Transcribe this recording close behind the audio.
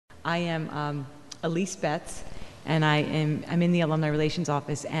I am Elise Betts, and I'm in the Alumni Relations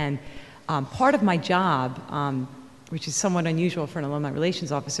Office, and part of my job, which is somewhat unusual for an Alumni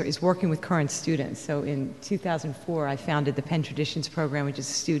Relations Officer, is working with current students. So in 2004, I founded the Penn Traditions Program, which is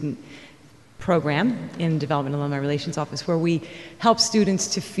a student program in Development Alumni Relations Office, where we help students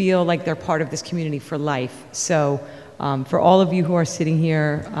to feel like they're part of this community for life. So for all of you who are sitting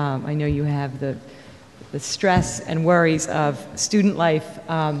here, I know you have the stress and worries of student life,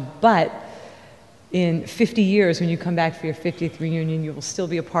 but in 50 years, when you come back for your 50th reunion, you will still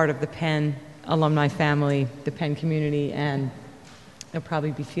be a part of the Penn alumni family, the Penn community, and you'll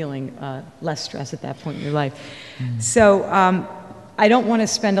probably be feeling less stress at that point in your life. So I don't want to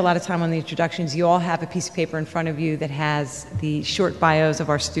spend a lot of time on the introductions. You all have a piece of paper in front of you that has the short bios of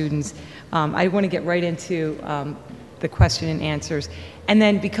our students. I want to get right into the question and answers. And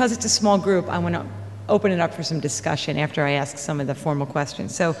then because it's a small group, I want to open it up for some discussion after I ask some of the formal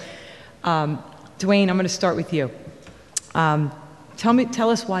questions. So Dwayne, I'm going to start with you. Tell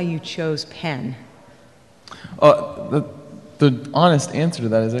us why you chose Penn. The honest answer to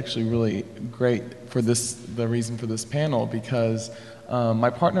that is actually really great for the reason for this panel, because my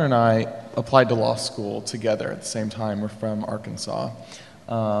partner and I applied to law school together at the same time. We're from Arkansas.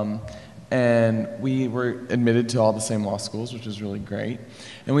 And we were admitted to all the same law schools, which was really great.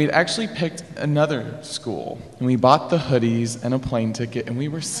 And we'd actually picked another school, and we bought the hoodies and a plane ticket, and we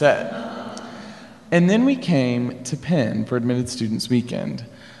were set. And then we came to Penn for Admitted Students Weekend.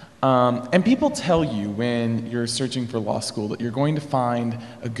 And people tell you when you're searching for law school that you're going to find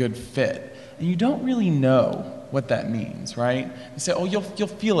a good fit. And you don't really know what that means, right? They say, oh, you'll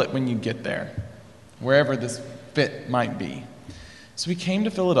feel it when you get there, wherever this fit might be. So we came to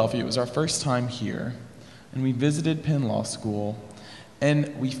Philadelphia. It was our first time here. And we visited Penn Law School.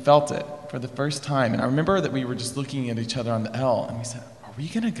 And we felt it for the first time. And I remember that we were just looking at each other on the L, and we said, are we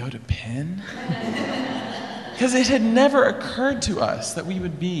going to go to Penn? Because it had never occurred to us that we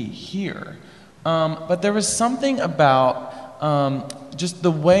would be here. But there was something about just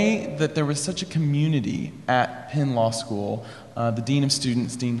the way that there was such a community at Penn Law School. The Dean of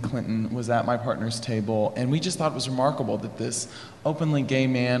Students, Dean Clinton, was at my partner's table, and we just thought it was remarkable that this openly gay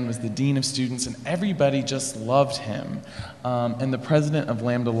man was the Dean of Students, and everybody just loved him. And the president of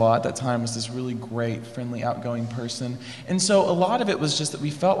Lambda Law at that time was this really great, friendly, outgoing person. And so a lot of it was just that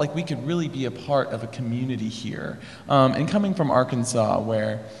we felt like we could really be a part of a community here. And coming from Arkansas,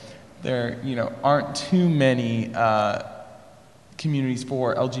 where there aren't too many communities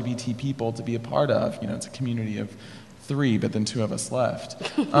for LGBT people to be a part of, it's a community of 3, but then 2 of us left.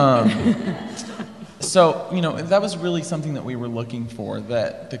 So, that was really something that we were looking for,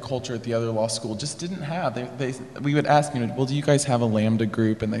 that the culture at the other law school just didn't have. We would ask, well, do you guys have a Lambda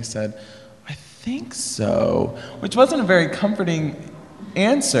group? And they said, I think so, which wasn't a very comforting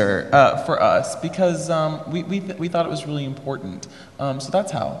answer for us, because we thought it was really important. So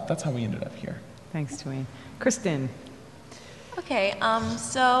that's how we ended up here. Thanks, Dwayne. Kristin. Okay,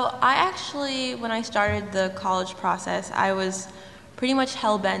 so I actually, when I started the college process, I was pretty much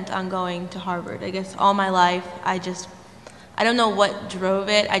hell-bent on going to Harvard. I guess all my life, I don't know what drove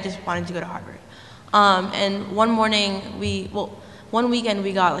it, I just wanted to go to Harvard. And one weekend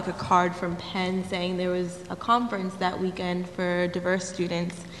we got like a card from Penn saying there was a conference that weekend for diverse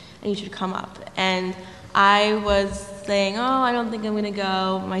students and you should come up. And I was saying, oh, I don't think I'm gonna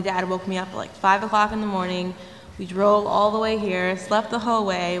go. My dad woke me up at like 5 o'clock in the morning. We drove all the way here, slept the whole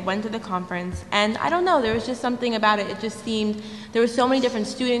way, went to the conference, and I don't know, there was just something about it. It just seemed, there were so many different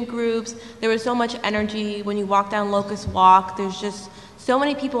student groups, there was so much energy. When you walk down Locust Walk, there's just so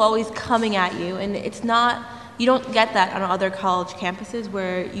many people always coming at you, and it's not, you don't get that on other college campuses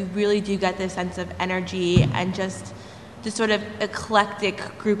where you really do get this sense of energy and just sort of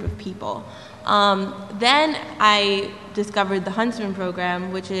eclectic group of people. Then I discovered the Huntsman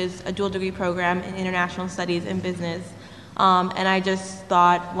program, which is a dual degree program in international studies and business. And I just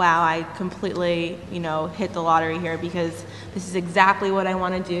thought, wow, I completely, hit the lottery here, because this is exactly what I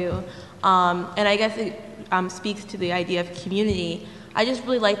want to do. And I guess it speaks to the idea of community. I just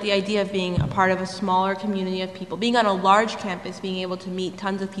really like the idea of being a part of a smaller community of people. Being on a large campus, being able to meet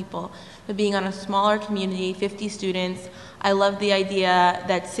tons of people, but being on a smaller community, 50 students. I love the idea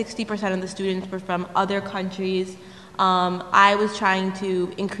that 60% of the students were from other countries. I was trying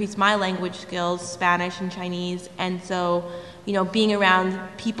to increase my language skills, Spanish and Chinese, and so, being around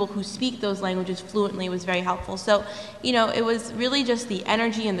people who speak those languages fluently was very helpful. So, it was really just the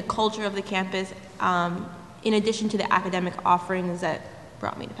energy and the culture of the campus, in addition to the academic offerings that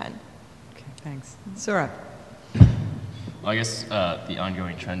brought me to Penn. Okay, thanks. Sourav. Well, I guess the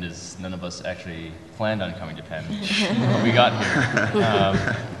ongoing trend is none of us actually planned on coming to Penn when we got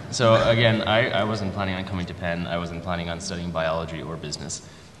here. So again, I wasn't planning on coming to Penn. I wasn't planning on studying biology or business.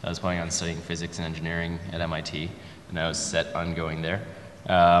 I was planning on studying physics and engineering at MIT, and I was set on going there.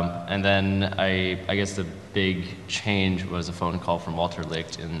 And then I guess the big change was a phone call from Walter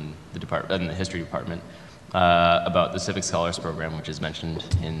Licht in the history department about the Civic Scholars Program, which is mentioned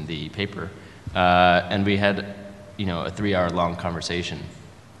in the paper. And we had, a 3-hour-long conversation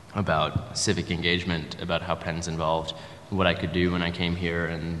about civic engagement, about how Penn's involved, what I could do when I came here,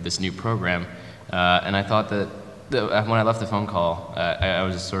 and this new program. And I thought that when I left the phone call, I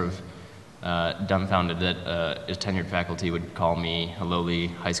was sort of dumbfounded that a tenured faculty would call me, a lowly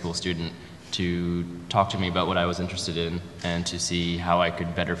high school student, to talk to me about what I was interested in and to see how I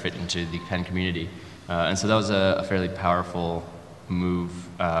could better fit into the Penn community. And so that was a fairly powerful move.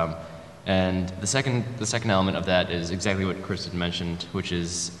 And the second element of that is exactly what Kristin mentioned, which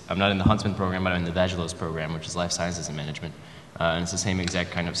is I'm not in the Huntsman program, but I'm in the Vagelos program, which is life sciences and management. And it's the same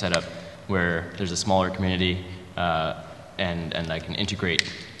exact kind of setup where there's a smaller community and I can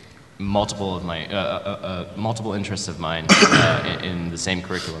integrate multiple interests of mine in the same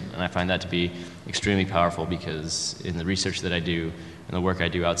curriculum. And I find that to be extremely powerful because in the research that I do and the work I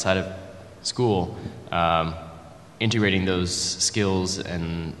do outside of school, integrating those skills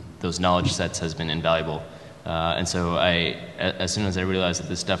and those knowledge sets has been invaluable. And so as soon as I realized that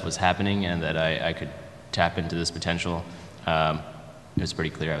this stuff was happening and that I could tap into this potential, it was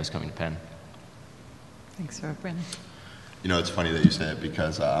pretty clear I was coming to Penn. Thanks, Sourav. Brandon? It's funny that you say it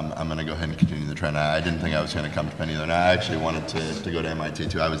because I'm going to go ahead and continue the trend. I didn't think I was going to come to Penn either, and I actually wanted to go to MIT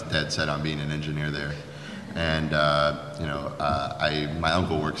too. I was dead set on being an engineer there. And, my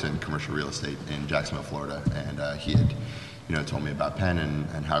uncle works in commercial real estate in Jacksonville, Florida, and he had, told me about Penn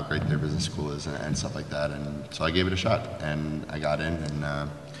and how great their business school is and stuff like that. And so I gave it a shot, and I got in. And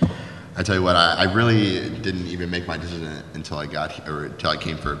I tell you what, I really didn't even make my decision until I got here, or until I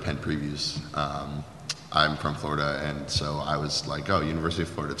came for Penn previews. I'm from Florida, and so I was like, oh, University of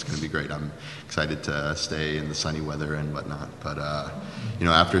Florida, it's going to be great. I'm excited to stay in the sunny weather and whatnot. But,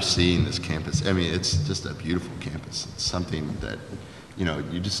 after seeing this campus, it's just a beautiful campus. It's something that,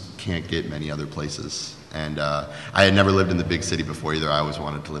 you just can't get many other places. And I had never lived in the big city before either. I always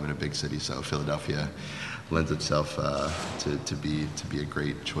wanted to live in a big city, so Philadelphia lends itself to be a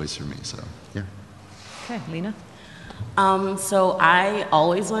great choice for me. So, yeah. Okay, Lina? So I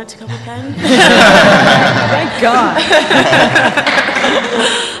always wanted to come to Penn. Thank God.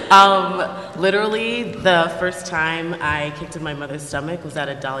 Literally, the first time I kicked in my mother's stomach was at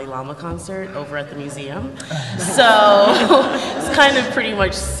a Dalai Lama concert over at the museum. So it's kind of pretty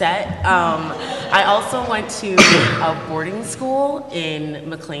much set. I also went to a boarding school in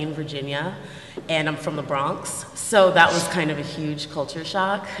McLean, Virginia, and I'm from the Bronx. So that was kind of a huge culture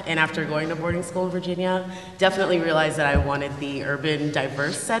shock. And after going to boarding school in Virginia, definitely realized that I wanted the urban,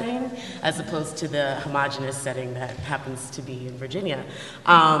 diverse setting as opposed to the homogenous setting that happens to be in Virginia.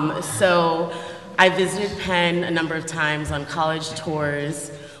 So I visited Penn a number of times on college tours.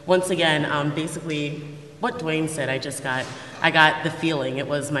 Once again, basically what Dwayne said, I got the feeling, it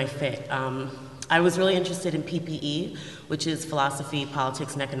was my fit. I was really interested in PPE, which is philosophy,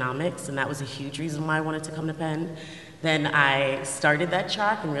 politics, and economics, and that was a huge reason why I wanted to come to Penn. Then I started that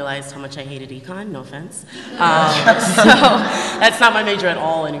track and realized how much I hated econ, no offense. So that's not my major at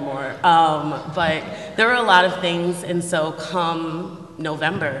all anymore. But there were a lot of things, and so come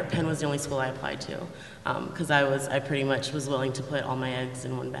November, Penn was the only school I applied to, because I pretty much was willing to put all my eggs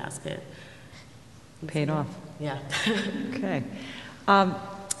in one basket. Paid off. Yeah. Okay.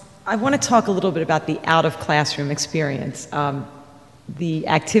 I want to talk a little bit about the out-of-classroom experience. The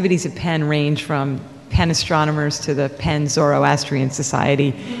activities at Penn range from Penn astronomers to the Penn Zoroastrian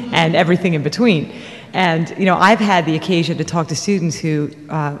Society and everything in between. And, I've had the occasion to talk to students who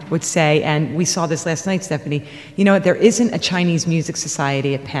would say, and we saw this last night, Stephanie, there isn't a Chinese music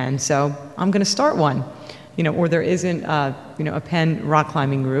society at Penn, so I'm going to start one. Or there isn't, a Penn rock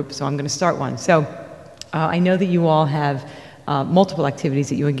climbing group, so I'm going to start one. So I know that you all have multiple activities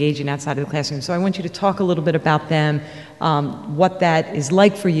that you engage in outside of the classroom. So I want you to talk a little bit about them, what that is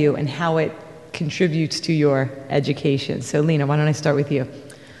like for you, and how it contributes to your education. So Lina, why don't I start with you?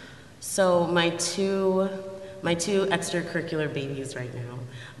 So my two extracurricular babies right now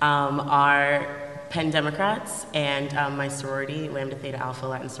are Penn Democrats and my sorority, Lambda Theta Alpha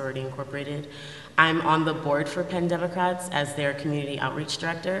Latin Sorority Incorporated. I'm on the board for Penn Democrats as their community outreach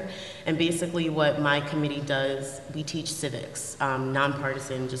director. And basically what my committee does, we teach civics,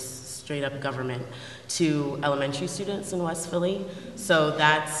 nonpartisan, just straight up government, to elementary students in West Philly. So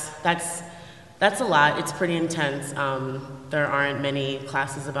that's a lot. It's pretty intense. There aren't many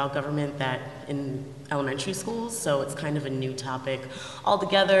classes about government that elementary schools, so it's kind of a new topic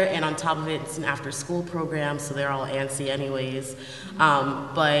altogether, and on top of it, it's an after-school program, so they're all antsy anyways.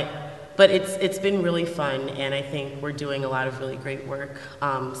 But it's been really fun, and I think we're doing a lot of really great work.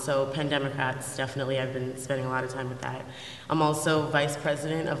 So Penn Democrats, definitely, I've been spending a lot of time with that. I'm also vice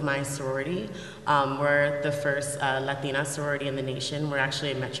president of my sorority. We're the first Latina sorority in the nation. We're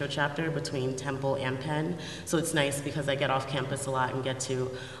actually a metro chapter between Temple and Penn, so it's nice because I get off campus a lot and get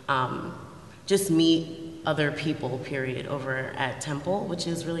to just meet other people, period, over at Temple, which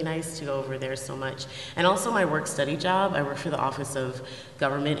is really nice to go over there so much. And also my work-study job, I work for the Office of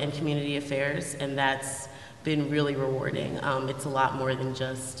Government and Community Affairs, and that's been really rewarding. It's a lot more than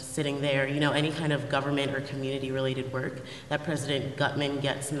just sitting there. You know, any kind of government or community-related work that President Gutman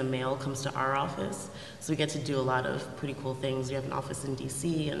gets in the mail comes to our office. So we get to do a lot of pretty cool things. We have an office in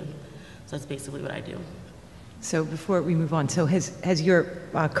DC, and so that's basically what I do. So before we move on, so has your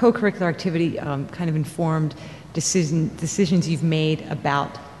co-curricular activity kind of informed decisions you've made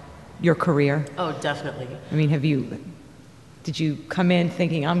about your career? Oh, definitely. I mean, did you come in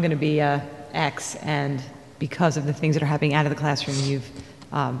thinking I'm going to be X, and because of the things that are happening out of the classroom, you've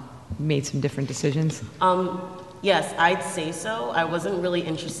made some different decisions? Yes, I'd say so. I wasn't really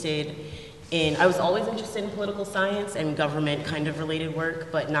interested I was always interested in political science and government kind of related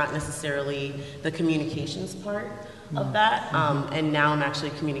work, but not necessarily the communications part of that. And now I'm actually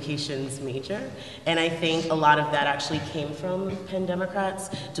a communications major. And I think a lot of that actually came from Penn Democrats,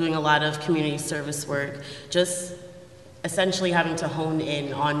 doing a lot of community service work, just essentially having to hone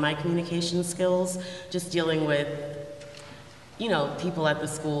in on my communication skills, just dealing with people at the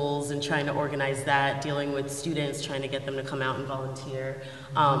schools and trying to organize that, dealing with students, trying to get them to come out and volunteer.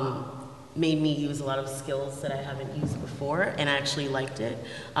 Made me use a lot of skills that I haven't used before, and I actually liked it.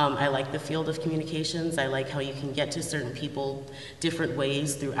 I like the field of communications. I like how you can get to certain people different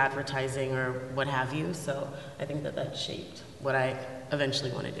ways through advertising or what have you, so I think that shaped what I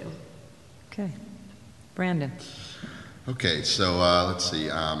eventually want to do. Okay. Brandon. Okay, so let's see.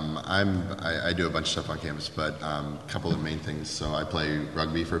 I do a bunch of stuff on campus, but a couple of main things. So I play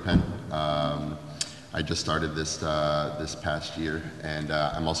rugby for Penn. I just started this past year, and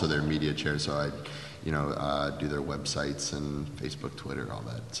I'm also their media chair, so I, do their websites and Facebook, Twitter, all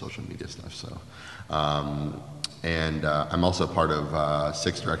that social media stuff. So, and I'm also part of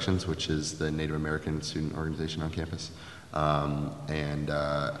Six Directions, which is the Native American student organization on campus, and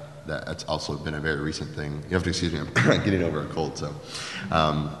that's also been a very recent thing. You have to excuse me, I'm getting over a cold, so.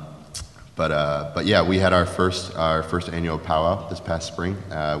 But yeah, we had our first annual powwow this past spring,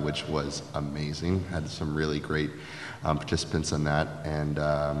 which was amazing. Had some really great participants in that, and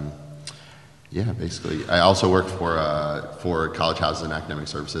yeah, basically, I also work for College Houses and Academic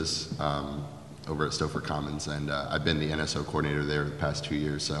Services over at Stouffer Commons, and I've been the NSO coordinator there the past 2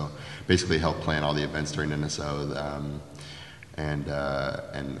 years. So basically, help plan all the events during NSO,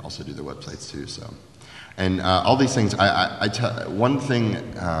 and also do their websites too. So. And all these things, one thing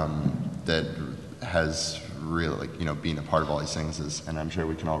that has really, being a part of all these things is, and I'm sure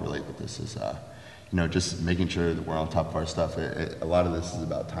we can all relate with this, is, just making sure that we're on top of our stuff. A lot of this is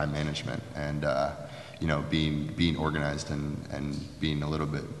about time management and, being organized and being a little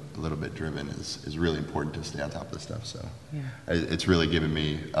bit driven is really important to stay on top of this stuff. So yeah. It's really given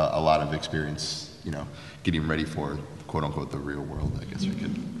me a lot of experience, getting ready for, quote unquote, the real world, I guess we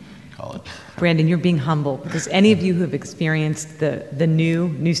could call it. Brandon, you're being humble, because any of you who have experienced the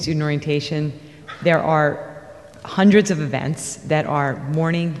new student orientation, there are hundreds of events that are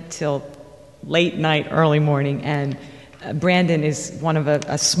morning till late night, early morning, and Brandon is one of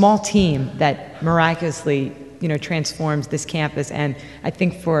a small team that miraculously, transforms this campus. And I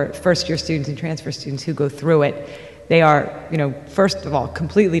think for first-year students and transfer students who go through it, they are, first of all,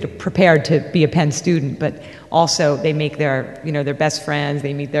 completely prepared to be a Penn student, but also they make their, their best friends,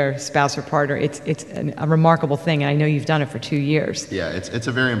 they meet their spouse or partner. It's a remarkable thing, and I know you've done it for 2 years. Yeah, it's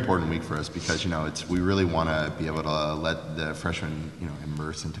a very important week for us because, we really want to be able to let the freshmen,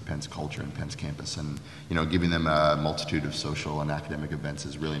 immerse into Penn's culture and Penn's campus, and, giving them a multitude of social and academic events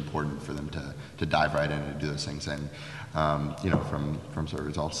is really important for them to dive right in and do those things. And, from sort of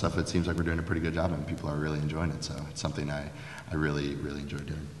results stuff, it seems like we're doing a pretty good job and people are really enjoying it. So it's something I really, really enjoy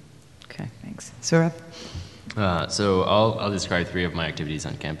doing. Okay, thanks. Sourav? So I'll describe 3 of my activities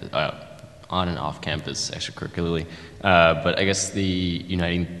on campus, on and off campus extracurricularly. But I guess the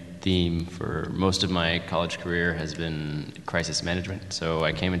uniting theme for most of my college career has been crisis management. So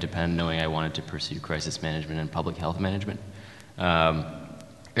I came into Penn knowing I wanted to pursue crisis management and public health management.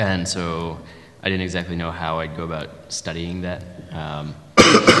 And so I didn't exactly know how I'd go about studying that.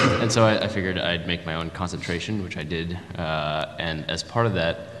 And so I figured I'd make my own concentration, which I did. And as part of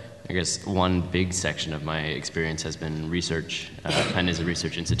that, I guess one big section of my experience has been research. Penn is a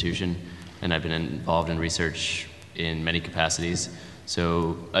research institution, and I've been involved in research in many capacities.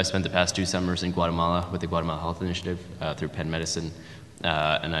 So I spent the past 2 summers in Guatemala with the Guatemala Health Initiative through Penn Medicine,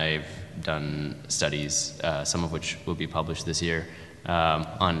 and I've done studies, some of which will be published this year,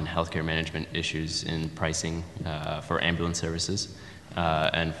 on healthcare management issues in pricing for ambulance services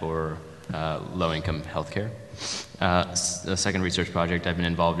and for low-income healthcare. The second research project I've been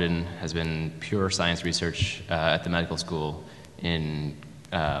involved in has been pure science research at the medical school in,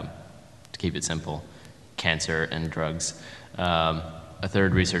 to keep it simple, cancer and drugs. A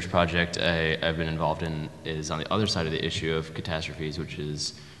third research project I've been involved in is on the other side of the issue of catastrophes, which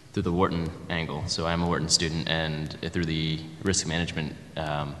is through the Wharton angle. So I'm a Wharton student, and through the risk management,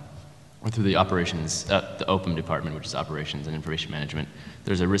 or through the operations, the OPM department, which is operations and information management,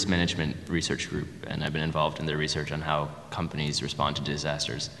 there's a risk management research group, and I've been involved in their research on how companies respond to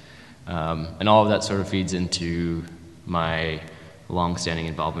disasters. And all of that sort of feeds into my long-standing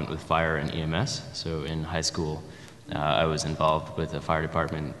involvement with fire and EMS. So in high school, I was involved with the fire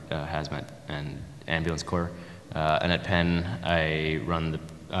department, hazmat, and ambulance corps. And at Penn, I run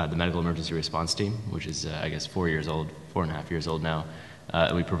the medical emergency response team, which is, I guess, 4.5 years old now.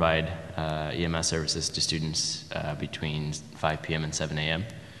 We provide EMS services to students between 5 p.m. and 7 a.m.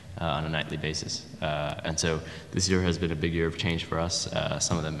 On a nightly basis. And so this year has been a big year of change for us,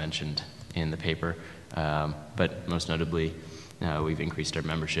 some of them mentioned in the paper. But most notably, we've increased our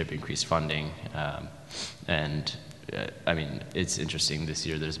membership, increased funding, and I mean, it's interesting this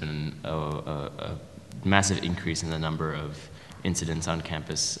year. There's been a massive increase in the number of incidents on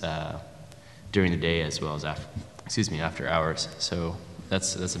campus during the day as well as after hours. So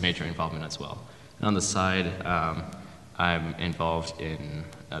that's a major involvement as well. And on the side, I'm involved in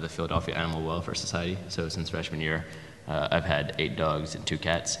the Philadelphia Animal Welfare Society. So since freshman year, I've had 8 dogs and 2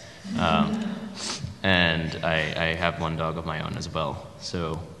 cats. And I have 1 dog of my own as well.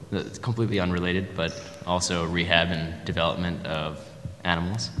 So it's completely unrelated, but also rehab and development of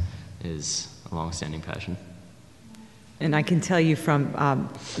animals is a long-standing passion. And I can tell you from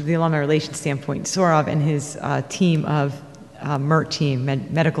the alumni relations standpoint, Sourav and his team of MERT team,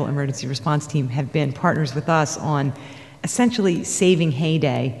 Medical Emergency Response Team, have been partners with us on essentially saving Hay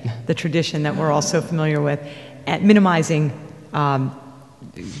Day, the tradition that we're all so familiar with, at minimizing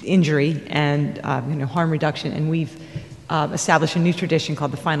injury and harm reduction. And we've established a new tradition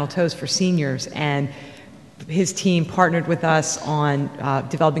called the Final Toast for seniors. And his team partnered with us on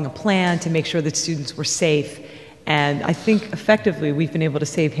developing a plan to make sure that students were safe. And I think effectively we've been able to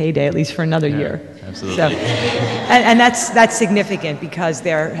save Hay Day at least for another year. Absolutely. So, and that's significant because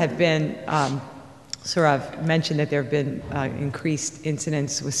there have been, Sourav mentioned that there have been increased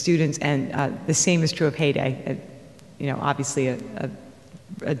incidents with students, and the same is true of Hay Day. Obviously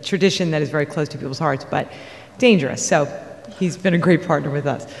a tradition that is very close to people's hearts, but dangerous. So he's been a great partner with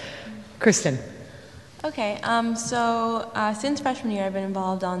us. Kristin. Okay, so since freshman year, I've been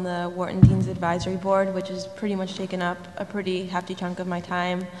involved on the Wharton Dean's Advisory Board, which has pretty much taken up a pretty hefty chunk of my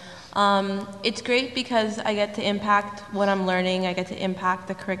time. It's great because I get to impact what I'm learning. I get to impact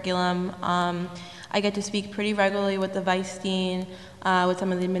the curriculum. I get to speak pretty regularly with the Vice Dean, with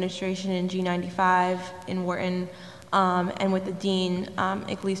some of the administration in G95 in Wharton, and with the Dean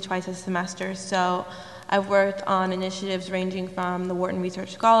at least twice a semester. So I've worked on initiatives ranging from the Wharton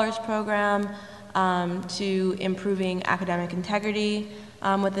Research Scholars Program, to improving academic integrity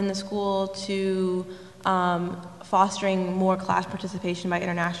within the school, to fostering more class participation by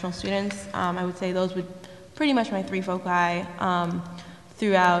international students. I would say those would pretty much my 3 foci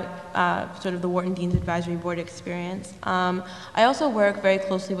throughout sort of the Wharton Dean's Advisory Board experience. I also work very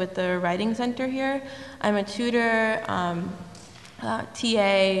closely with the Writing Center here. I'm a tutor,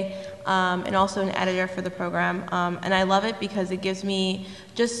 TA, and also an editor for the program. And I love it because it gives me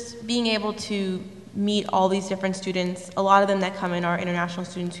just being able to meet all these different students. A lot of them that come in are international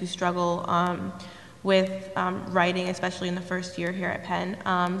students who struggle with writing, especially in the first year here at Penn.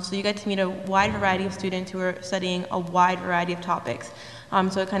 So you get to meet a wide variety of students who are studying a wide variety of topics.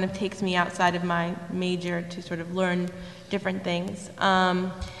 So it kind of takes me outside of my major to sort of learn different things.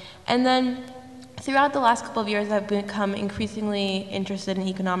 And then throughout the last couple of years, I've become increasingly interested in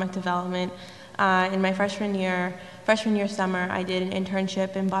economic development. In my freshman year summer, I did an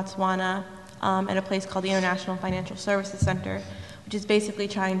internship in Botswana at a place called the International Financial Services Center, which is basically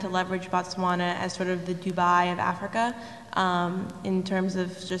trying to leverage Botswana as sort of the Dubai of Africa in terms of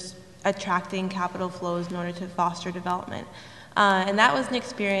just attracting capital flows in order to foster development. And that was an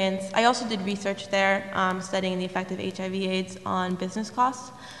experience. I also did research there, studying the effect of HIV/AIDS on business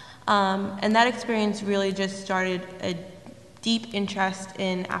costs. And that experience really just started a deep interest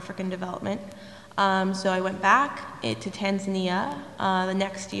in African development. So I went back to Tanzania the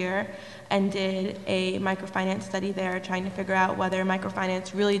next year and did a microfinance study there, trying to figure out whether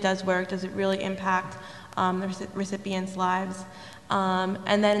microfinance really does work, does it really impact the recipients' lives.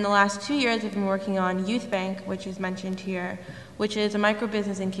 And then in the last 2 years, I've been working on Youth Bank, which is mentioned here, which is a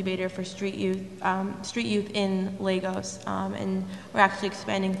micro-business incubator for street youth in Lagos. And we're actually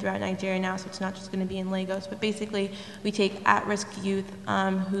expanding throughout Nigeria now, so it's not just going to be in Lagos. But basically, we take at-risk youth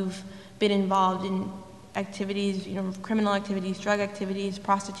who've been involved in activities, criminal activities, drug activities,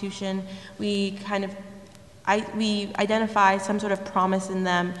 prostitution. We identify some sort of promise in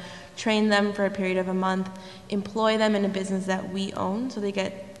them, train them for a period of a month, employ them in a business that we own, so they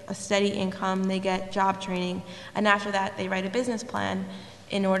get a steady income, they get job training, and after that they write a business plan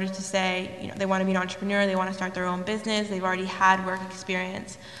in order to say, they want to be an entrepreneur, they want to start their own business, they've already had work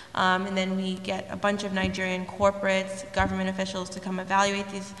experience. And then we get a bunch of Nigerian corporates, government officials to come evaluate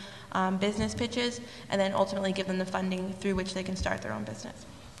these business pitches, and then ultimately give them the funding through which they can start their own business.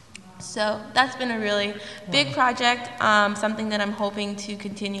 So that's been a really big project, something that I'm hoping to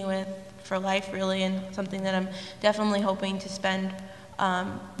continue with for life, really, and something that I'm definitely hoping to spend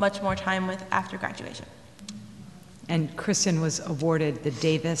much more time with after graduation. And Kristin was awarded the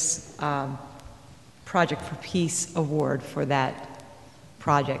Davis Project for Peace Award for that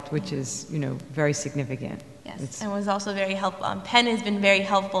project, which is, very significant. Yes, and was also very helpful. Penn has been very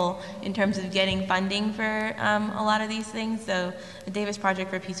helpful in terms of getting funding for a lot of these things. So the Davis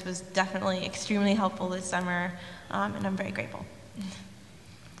Project for Peace was definitely extremely helpful this summer, and I'm very grateful.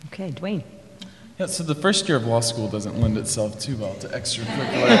 Okay, Dwayne. Yeah, so the first year of law school doesn't lend itself too well to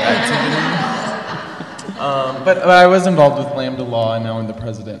extracurricular activities. But I was involved with Lambda Law, and now I'm the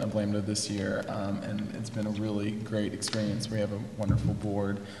president of Lambda this year, and it's been a really great experience. We have a wonderful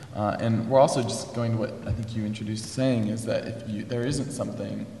board, and we're also just going to what I think you introduced saying, is that if there isn't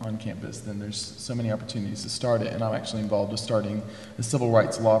something on campus, then there's so many opportunities to start it, and I'm actually involved with starting the Civil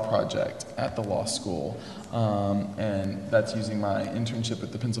Rights Law Project at the law school, and that's using my internship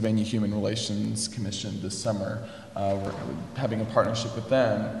at the Pennsylvania Human Relations Commission this summer. We're having a partnership with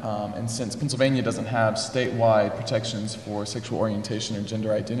them, and since Pennsylvania doesn't have statewide protections for sexual orientation or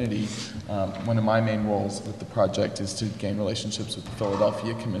gender identity, one of my main roles with the project is to gain relationships with the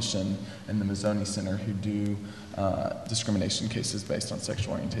Philadelphia Commission and the Mazzoni Center, who do discrimination cases based on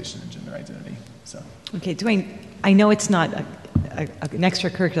sexual orientation and gender identity. So. Okay, Dwayne, I know it's not an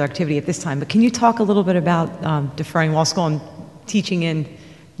extracurricular activity at this time, but can you talk a little bit about deferring law school and teaching in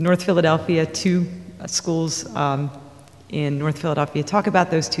North Philadelphia, two schools in North Philadelphia? Talk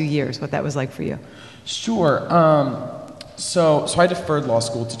about those 2 years, what that was like for you. Sure. So I deferred law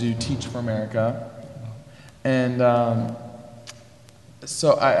school to do Teach for America, and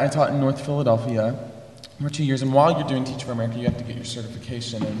so I taught in North Philadelphia for 2 years, and while you're doing Teach for America, you have to get your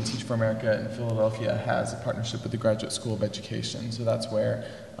certification, and Teach for America in Philadelphia has a partnership with the Graduate School of Education, so that's where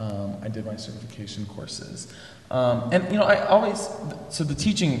I did my certification courses. And so the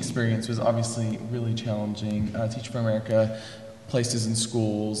teaching experience was obviously really challenging. Teach for America places in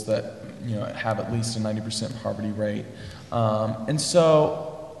schools that have at least a 90% poverty rate, and so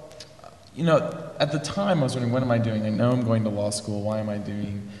at the time I was wondering, what am I doing? I know I'm going to law school. Why am I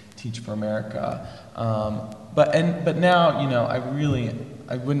doing Teach for America? But now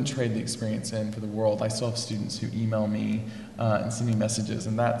I wouldn't trade the experience in for the world. I still have students who email me and send me messages,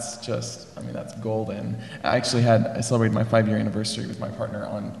 and that's that's golden. I celebrated my 5-year anniversary with my partner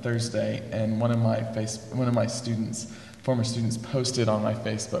on Thursday, and one of my former students posted on my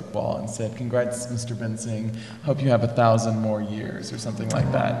Facebook wall and said, "Congrats, Mr. Bensing. Hope you have 1,000 more years," or something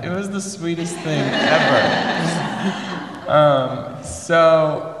like that. It was the sweetest thing ever.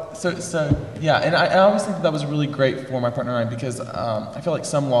 So yeah, and I always think that was really great for my partner and I, because I feel like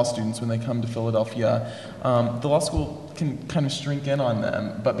some law students, when they come to Philadelphia, the law school can kind of shrink in on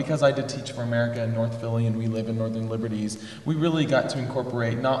them. But because I did Teach for America in North Philly and we live in Northern Liberties, we really got to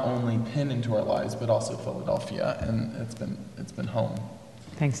incorporate not only Penn into our lives, but also Philadelphia, and it's been home.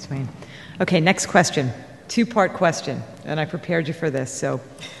 Thanks, Dwayne. Okay, next question. 2-part question, and I prepared you for this. So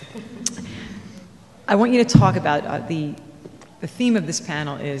I want you to talk about the theme of this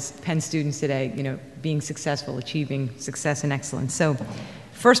panel is Penn students today, being successful, achieving success and excellence. So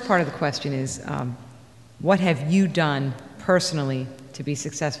first part of the question is, what have you done personally to be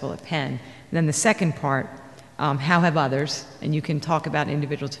successful at Penn? And then the second part, how have others, and you can talk about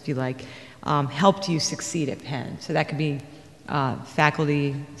individuals if you like, helped you succeed at Penn? So that could be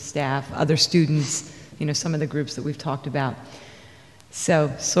faculty, staff, other students, some of the groups that we've talked about. So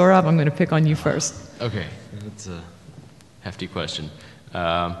Sourav, I'm going to pick on you first. Okay, that's a hefty question.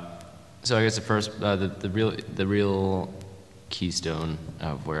 So I guess the first, the real keystone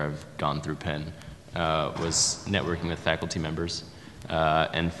of where I've gone through Penn was networking with faculty members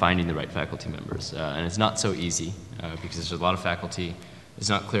and finding the right faculty members. And it's not so easy because there's a lot of faculty. It's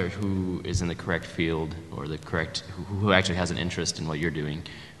not clear who is in the correct field or the correct, who actually has an interest in what you're doing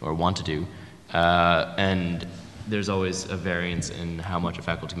or want to do. And there's always a variance in how much a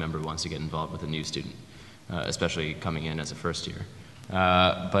faculty member wants to get involved with a new student, especially coming in as a first year.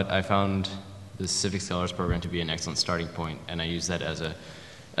 But I found the Civic Scholars Program to be an excellent starting point, and I use that as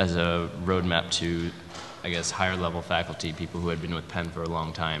a roadmap to, I guess, higher level faculty, people who had been with Penn for a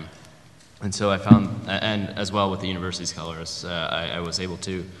long time. And so I found, and as well with the University Scholars, I was able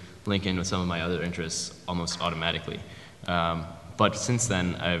to link in with some of my other interests almost automatically. But since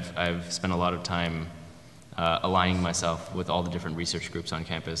then, I've spent a lot of time aligning myself with all the different research groups on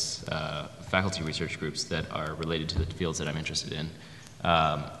campus, faculty research groups that are related to the fields that I'm interested in.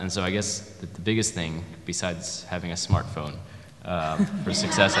 And so I guess the biggest thing, besides having a smartphone for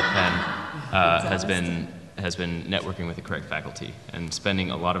success at Penn, has been networking with the correct faculty and spending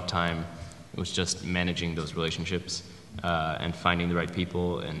a lot of time was just managing those relationships and finding the right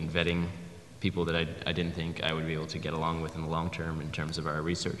people and vetting people that I didn't think I would be able to get along with in the long term in terms of our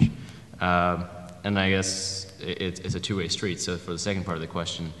research. And I guess it's a two-way street. So for the second part of the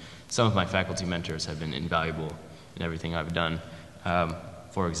question, some of my faculty mentors have been invaluable in everything I've done.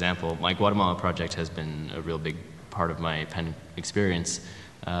 For example, my Guatemala project has been a real big part of my Penn experience.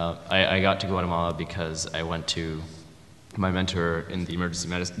 I got to Guatemala because I went to my mentor in the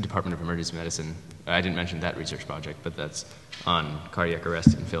Department of Emergency Medicine. I didn't mention that research project, but that's on cardiac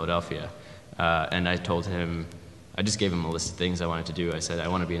arrest in Philadelphia. And I told him, I just gave him a list of things I wanted to do. I said, I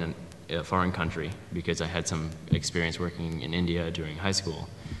want to be in a foreign country because I had some experience working in India during high school.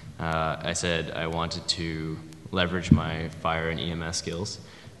 I said I wanted to leverage my fire and EMS skills,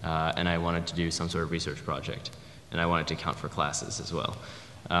 and I wanted to do some sort of research project, and I wanted to count for classes as well.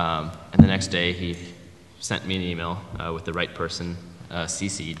 And the next day, he sent me an email with the right person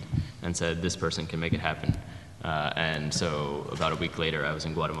CC'd and said, this person can make it happen. And so about a week later, I was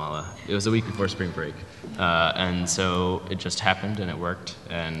in Guatemala. It was a week before spring break. And so it just happened, and it worked,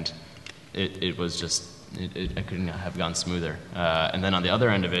 and it was just, I couldn't have gone smoother. And then on the other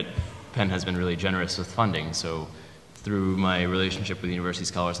end of it, Penn has been really generous with funding. So through my relationship with University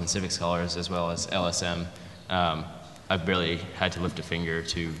Scholars and Civic Scholars, as well as LSM, I've barely had to lift a finger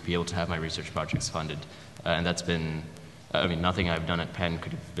to be able to have my research projects funded. And that's been, I mean, nothing I've done at Penn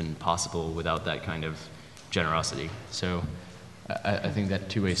could have been possible without that kind of generosity. So I think that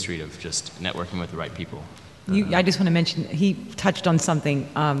two-way street of just networking with the right people. I just want to mention, he touched on something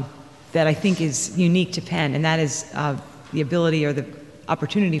that I think is unique to Penn, and that is the ability or the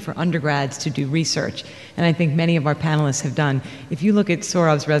opportunity for undergrads to do research. And I think many of our panelists have done. If you look at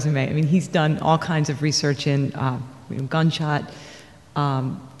Sourav's resume, I mean, he's done all kinds of research in gunshot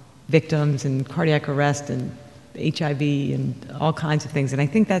victims and cardiac arrest and HIV and all kinds of things. And I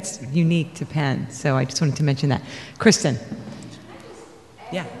think that's unique to Penn. So I just wanted to mention that. Kristin.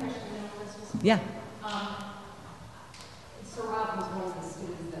 Yeah. Yeah. Sourav was one of the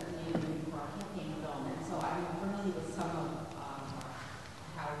students that we interviewed for our campaign film, and so I'm familiar with some of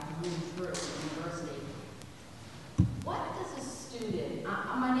how you moved through the university. What does a student,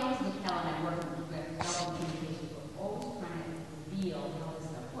 my name is Kalina, and I work with development communications, but always trying to reveal how this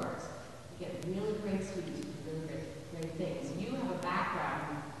stuff works. You get really great students who do really great things. You have a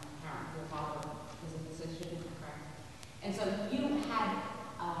background, your father was a physician, correct? And so you had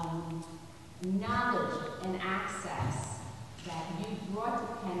knowledge and access that you brought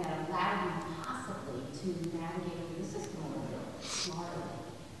to Penn that allowed you possibly to navigate through the system a little bit smartly.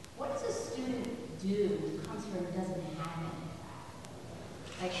 What does a student do who comes here and doesn't have any of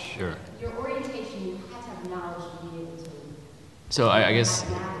that? Like, Sure. Your orientation, you had to have knowledge to be able to. So I guess,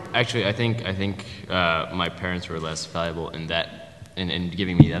 actually, I think my parents were less valuable in that, in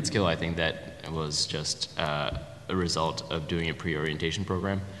giving me that skill. I think that was just a result of doing a pre-orientation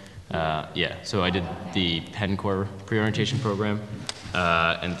program. Yeah, so I did the Penn Core pre-orientation program,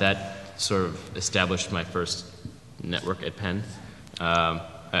 and that sort of established my first network at Penn.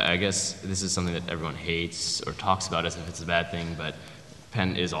 I guess this is something that everyone hates or talks about as if it's a bad thing, but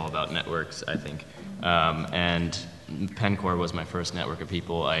Penn is all about networks, I think. And Penn Core was my first network of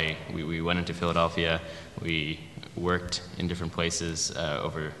people. We went into Philadelphia, we worked in different places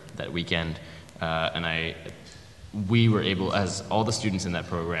over that weekend, and we were able, as all the students in that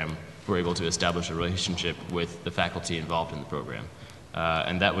program, were able to establish a relationship with the faculty involved in the program.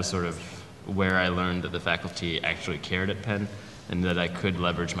 And that was sort of where I learned that the faculty actually cared at Penn and that I could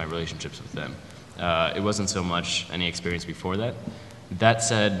leverage my relationships with them. It wasn't so much any experience before that. That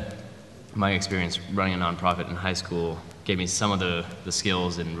said, my experience running a nonprofit in high school gave me some of the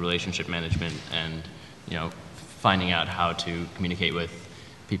skills in relationship management and, you know, finding out how to communicate with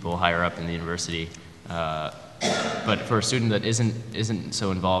people higher up in the university. But for a student that isn't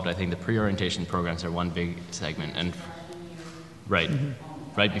so involved, I think the pre-orientation programs are one big segment, and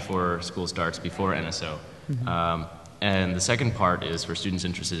right before school starts, before NSO. And the second part is for students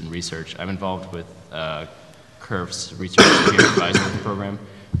interested in research. I'm involved with CURF's Research Peer Advisor program,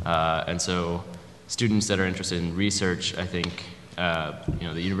 and so students that are interested in research, I think, you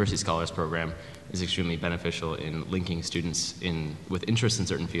know, the University Scholars Program is extremely beneficial in linking students with interest in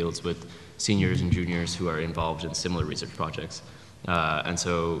certain fields with seniors and juniors who are involved in similar research projects. And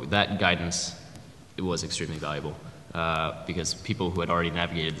so that guidance was extremely valuable because people who had already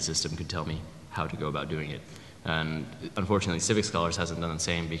navigated the system could tell me how to go about doing it. And unfortunately, Civic Scholars hasn't done the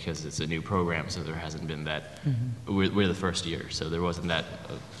same because it's a new program, so there hasn't been that. We're the first year, so there wasn't that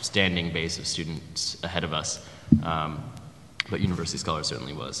standing base of students ahead of us. But University Scholars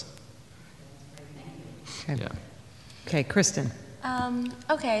certainly was. Okay. Yeah. Okay, Kristin.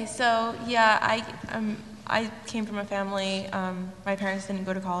 Okay, so yeah, I came from a family, my parents didn't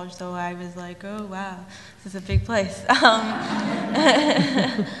go to college, so I was like, oh wow, this is a big place.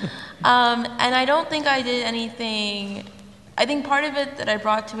 And I don't think I did anything, I think part of it that I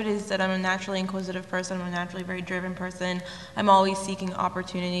brought to it is that I'm a naturally inquisitive person, I'm a naturally very driven person, I'm always seeking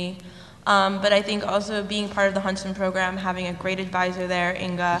opportunity. But I think also being part of the Huntsman program, having a great advisor there,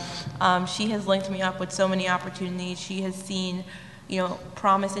 Inga, she has linked me up with so many opportunities. She has seen, you know,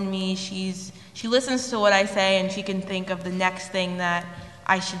 promise in me. She listens to what I say, and she can think of the next thing that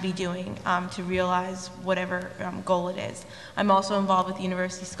I should be doing to realize whatever goal it is. I'm also involved with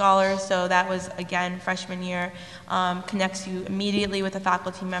University Scholars, so that was, again, freshman year, connects you immediately with a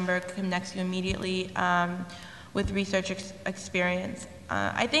faculty member, connects you immediately with research experience.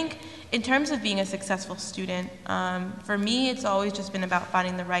 I think in terms of being a successful student, for me it's always just been about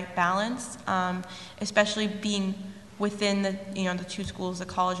finding the right balance, especially being within the, you know, the two schools, the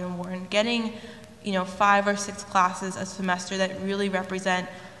college and Wharton, getting, you know, 5 or 6 classes a semester that really represent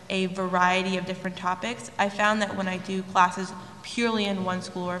a variety of different topics. I found that when I do classes purely in one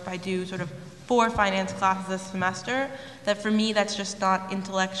school, or if I do sort of 4 finance classes a semester, that for me that's just not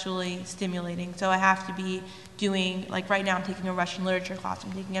intellectually stimulating. So I have to be doing, like right now I'm taking a Russian literature class,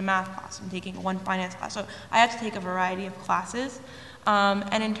 I'm taking a math class, I'm taking one finance class. So I have to take a variety of classes.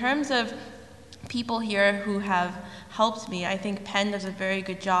 And in terms of people here who have helped me, I think Penn does a very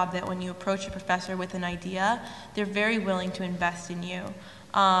good job that when you approach a professor with an idea, they're very willing to invest in you.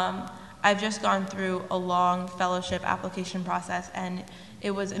 I've just gone through a long fellowship application process, and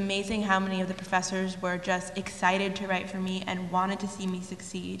it was amazing how many of the professors were just excited to write for me and wanted to see me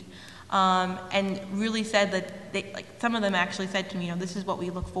succeed. And really said that they, like, some of them actually said to me, you know, this is what we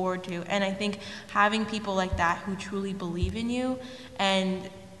look forward to. And I think having people like that who truly believe in you, and,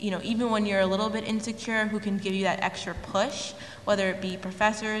 you know, even when you're a little bit insecure, who can give you that extra push, whether it be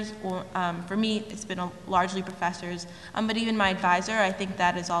professors or, for me, it's been largely professors, but even my advisor, I think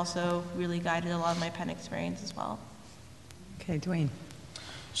that has also really guided a lot of my Penn experience as well. Okay, Dwayne.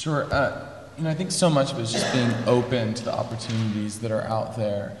 Sure. You know, I think so much of it is just being open to the opportunities that are out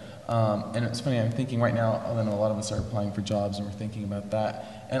there. And it's funny, I'm thinking right now, I know a lot of us are applying for jobs and we're thinking about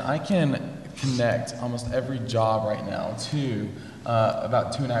that. And I can connect almost every job right now to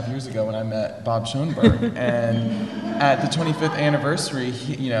about 2.5 years ago when I met Bob Schoenberg. And at the 25th anniversary,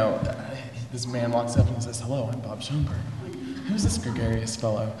 you know, this man walks up and says, hello, I'm Bob Schoenberg. I'm like, who's this gregarious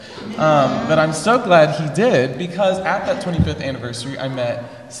fellow? But I'm so glad he did, because at that 25th anniversary, I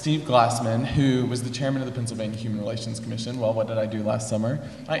met Steve Glassman, who was the chairman of the Pennsylvania Human Relations Commission. Well, what did I do last summer?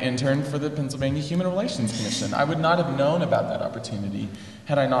 I interned for the Pennsylvania Human Relations Commission. I would not have known about that opportunity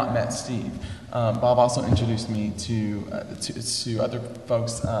had I not met Steve. Bob also introduced me to other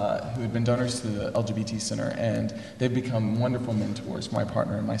folks who had been donors to the LGBT Center, and they've become wonderful mentors, my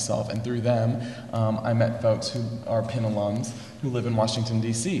partner and myself. And through them, I met folks who are Penn alums who live in Washington,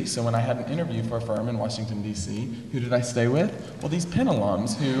 D.C. So when I had an interview for a firm in Washington, D.C., who did I stay with? Well, these Penn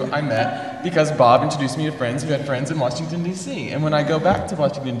alums who I met because Bob introduced me to friends who had friends in Washington, D.C. And when I go back to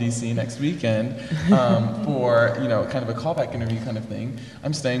Washington, D.C. next weekend for, you know, kind of a callback interview kind of thing,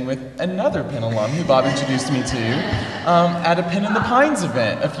 I'm staying with another Penn alum who Bob introduced me to at a Penn in the Pines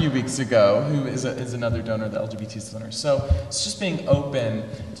event a few weeks ago, who is another donor of the LGBT Center. So it's just being open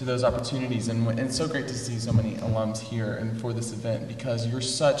to those opportunities, and it's so great to see so many alums here and for this event, because you're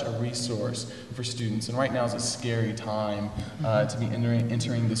such a resource for students. And right now is a scary time to be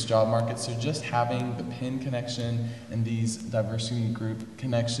entering this job market. So just having the Penn connection and these diversity group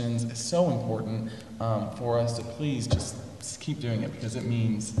connections is so important for us to please just keep doing it, because it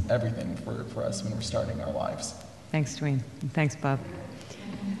means everything for us when we're starting our lives. Thanks, Dwayne. And thanks, Bob.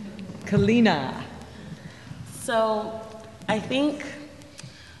 Kalina. So I think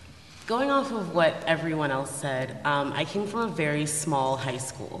going off of what everyone else said, I came from a very small high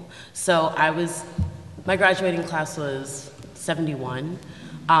school. So my graduating class was 71,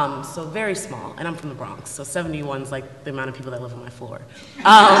 so very small, and I'm from the Bronx, so 71 is like the amount of people that live on my floor.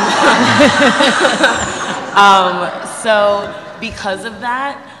 So because of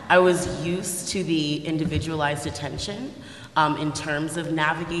that, I was used to the individualized attention in terms of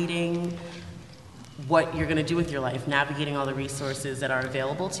navigating what you're going to do with your life, navigating all the resources that are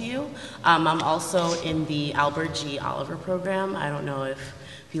available to you. I'm also in the Albert G. Oliver program. I don't know if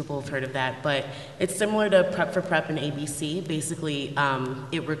people have heard of that, but it's similar to Prep for Prep and ABC. Basically,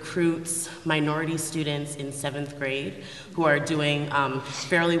 it recruits minority students in 7th grade who are doing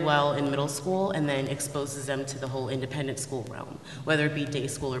fairly well in middle school and then exposes them to the whole independent school realm, whether it be day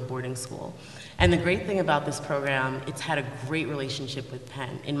school or boarding school. And the great thing about this program, it's had a great relationship with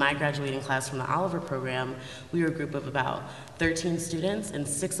Penn. In my graduating class from the Oliver program, we were a group of about 13 students, and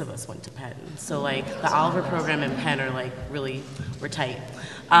 6 of us went to Penn. So like the Oliver program and Penn are like really, we're tight.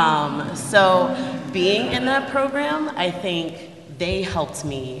 So being in that program, I think they helped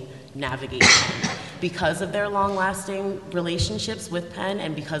me navigate Penn. Because of their long-lasting relationships with Penn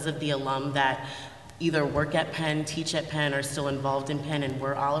and because of the alum that either work at Penn, teach at Penn, or still involved in Penn and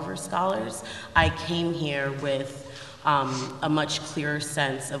were Oliver scholars, I came here with a much clearer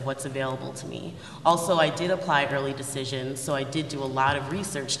sense of what's available to me. Also, I did apply early decisions, so I did do a lot of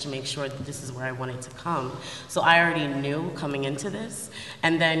research to make sure that this is where I wanted to come. So I already knew coming into this.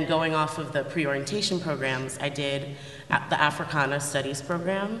 And then going off of the pre-orientation programs, I did the Africana Studies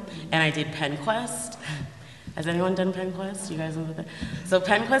program, and I did Penn Quest. Has anyone done Penn Quest? You guys know that? So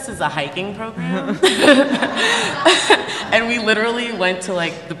Penn Quest is a hiking program. And we literally went to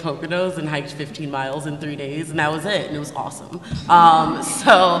like the Poconos and hiked 15 miles in 3 days, and that was it, and it was awesome.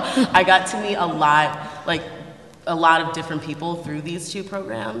 So I got to meet a lot of different people through these 2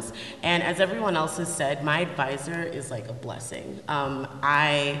 programs. And as everyone else has said, my advisor is like a blessing.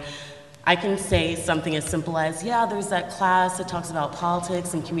 I can say something as simple as, yeah, there's that class that talks about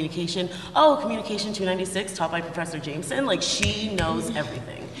politics and communication. Oh, Communication 296 taught by Professor Jameson. Like, she knows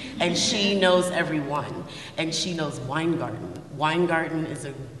everything, and she knows everyone, and she knows Weingarten. Weingarten is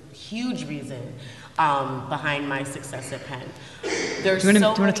a huge reason behind my success at Penn. Do you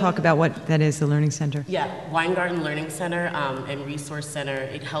want to talk about what that is, the Learning Center? Yeah, Weingarten Learning Center and Resource Center.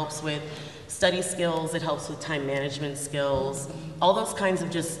 It helps with study skills, it helps with time management skills, all those kinds of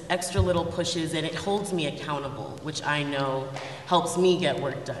just extra little pushes, and it holds me accountable, which I know helps me get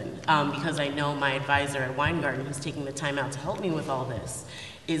work done, because I know my advisor at Weingarten, who's taking the time out to help me with all this,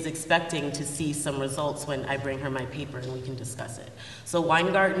 is expecting to see some results when I bring her my paper and we can discuss it. So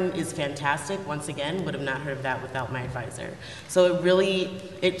Weingarten is fantastic. Once again, would have not heard of that without my advisor. So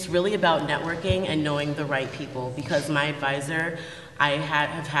it's really about networking and knowing the right people, because my advisor, I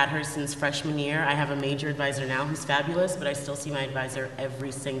have had her since freshman year. I have a major advisor now who's fabulous, but I still see my advisor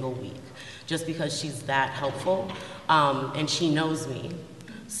every single week, just because she's that helpful, and she knows me.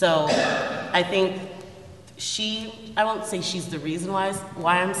 So I think I won't say she's the reason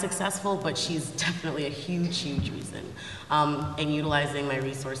why I'm successful, but she's definitely a huge, huge reason in utilizing my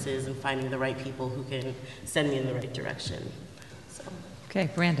resources and finding the right people who can send me in the right direction. So. Okay,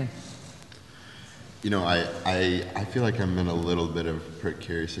 Brandon. You know, I feel like I'm in a little bit of a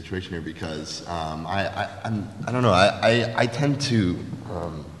precarious situation here because I don't know, I tend to,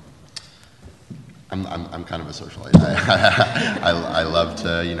 I'm kind of a socialite. I love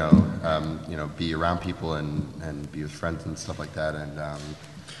to, be around people and be with friends and stuff like that.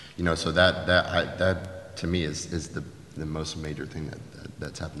 And, so that to me is the most major thing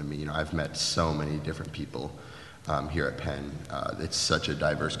that's happened to me. I've met so many different people here at Penn. It's such a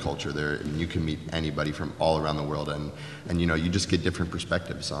diverse culture there. I mean, you can meet anybody from all around the world, and you just get different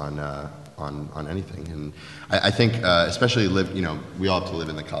perspectives on anything. And I think, especially we all have to live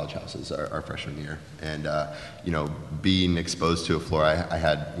in the college houses our freshman year, and being exposed to a floor. I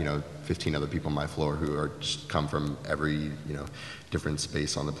had 15 other people on my floor who are just come from every different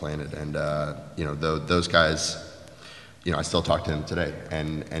space on the planet, and those guys. I still talk to him today,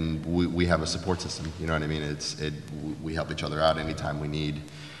 and we have a support system. You know what I mean? We help each other out anytime we need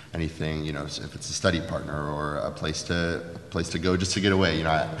anything. If it's a study partner or a place to go just to get away.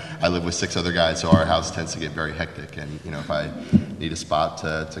 I live with 6 other guys, so our house tends to get very hectic. And if I need a spot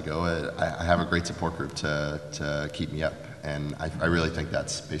to go, I have a great support group to keep me up. And I really think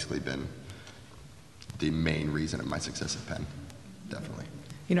that's basically been the main reason of my success at Penn. Definitely.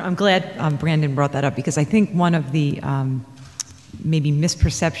 I'm glad Brandon brought that up, because I think one of the maybe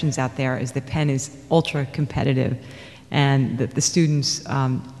misperceptions out there is that Penn is ultra competitive and that the students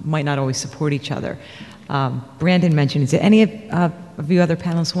might not always support each other. Brandon mentioned, is there any of you other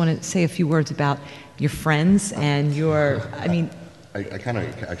panelists want to say a few words about your friends and your, I kind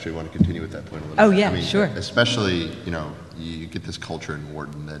of actually want to continue with that point a little bit. Oh, yeah, I mean, sure. Especially, you get this culture in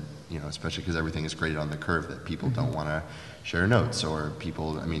Wharton that, especially because everything is graded on the curve, that people don't want to share notes, or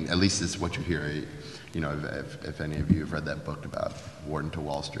people, at least it's what you hear. If any of you have read that book about Wharton to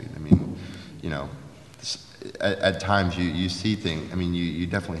Wall Street, at times you see things, you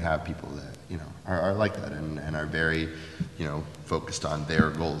definitely have people that, are like that and are very, focused on their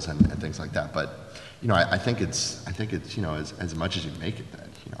goals and things like that. But, I think it's, as much as you make it that,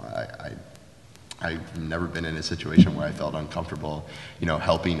 I've never been in a situation where I felt uncomfortable,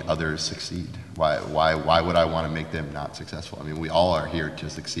 helping others succeed. Why would I want to make them not successful? We all are here to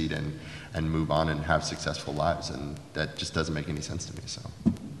succeed and move on and have successful lives, and that just doesn't make any sense to me. So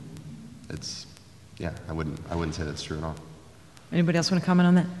it's, yeah, I wouldn't say that's true at all. Anybody else want to comment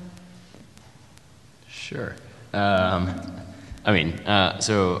on that? Sure.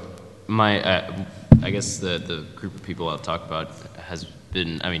 So I guess the group of people I'll talk about has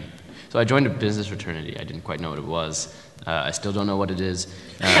been, so I joined a business fraternity. I didn't quite know what it was. I still don't know what it is.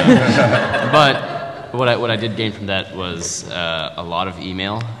 But what I did gain from that was a lot of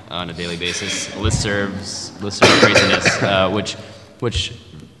email on a daily basis, listserv craziness, which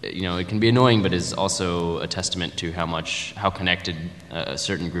it can be annoying, but is also a testament to how connected a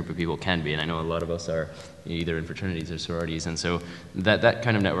certain group of people can be. And I know a lot of us are either in fraternities or sororities, and so that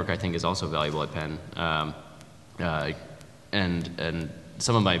kind of network I think is also valuable at Penn. And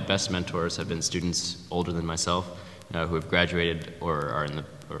some of my best mentors have been students older than myself who have graduated or are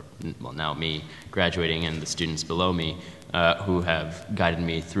now me graduating, and the students below me who have guided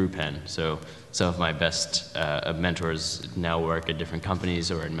me through Penn. So some of my best mentors now work at different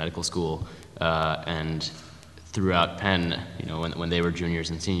companies or in medical school, and throughout Penn, when they were juniors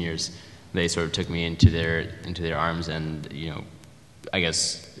and seniors, they sort of took me into their arms and, I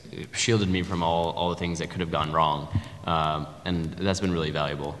guess shielded me from all the things that could have gone wrong. And that's been really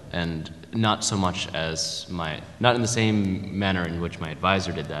valuable. And not so much as not in the same manner in which my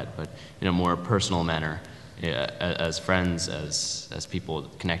advisor did that, but in a more personal manner, as friends, as people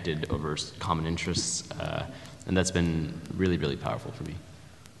connected over common interests. And that's been really, really powerful for me.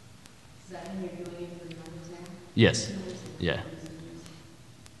 Does that mean you're doing it for the numbers now? Yes. Yeah.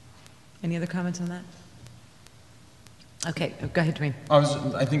 Any other comments on that? Okay, go ahead, Dwayne.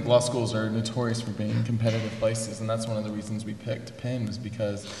 I think law schools are notorious for being competitive places, and that's one of the reasons we picked Penn, was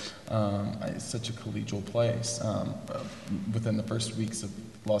because it's such a collegial place. Within the first weeks of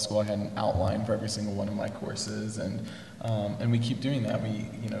law school, I had an outline for every single one of my courses, and we keep doing that.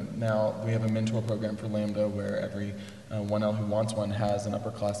 Now we have a mentor program for Lambda where every 1L who wants one has an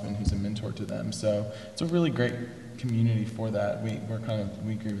upperclassman who's a mentor to them. So it's a really great community for that. We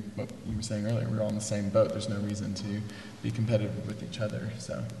agree with what you were saying earlier. We're all in the same boat. There's no reason to be competitive with each other.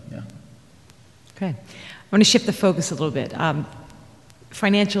 So yeah. Okay, I want to shift the focus a little bit.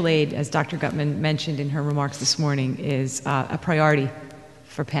 Financial aid, as Dr. Gutman mentioned in her remarks this morning, is a priority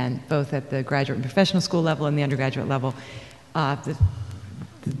for Penn, both at the graduate and professional school level and the undergraduate level.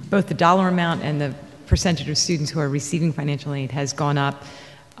 Both the dollar amount and the percentage of students who are receiving financial aid has gone up.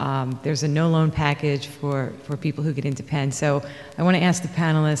 There's a no loan package for people who get into Penn. So I want to ask the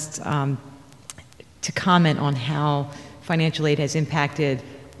panelists to comment on how financial aid has impacted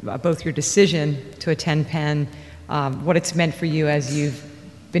both your decision to attend Penn, what it's meant for you as you've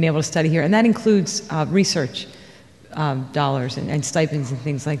been able to study here, and that includes research dollars and stipends and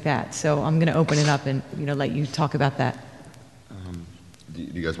things like that. So I'm going to open it up and let you talk about that. Do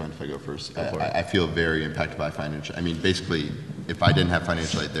you guys mind if I go first? I feel very impacted by financial. Basically, if I didn't have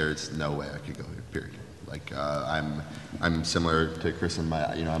financial aid, there's no way I could go here. Period. Like I'm similar to Kristin.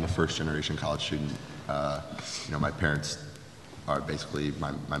 I'm a first-generation college student. My parents are basically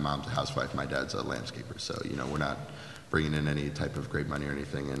my mom's a housewife, my dad's a landscaper. So we're not bringing in any type of great money or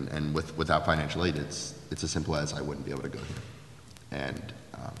anything. And without financial aid, it's as simple as I wouldn't be able to go here. And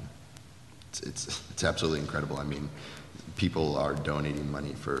it's absolutely incredible. People are donating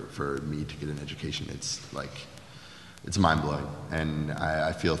money for me to get an education. It's mind-blowing, and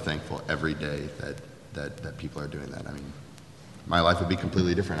I feel thankful every day that people are doing that. My life would be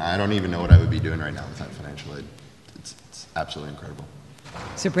completely different. I don't even know what I would be doing right now without financial aid. It's absolutely incredible.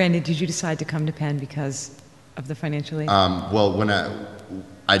 So Brandon, did you decide to come to Penn because of the financial aid? Well, when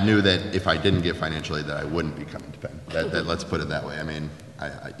I knew that if I didn't get financial aid that I wouldn't be coming to Penn. Let's put it that way.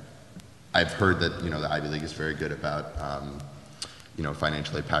 I've heard that the Ivy League is very good about you know,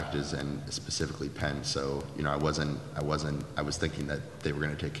 financial aid packages and specifically Penn. So, you know, I was thinking that they were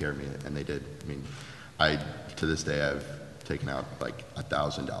going to take care of me, and they did. I mean, to this day, I've taken out like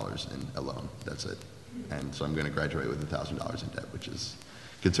 $1,000 in a loan. That's it. And so I'm going to graduate with $1,000 in debt, which is,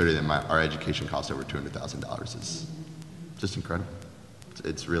 considering that our education costs over $200,000, is just incredible.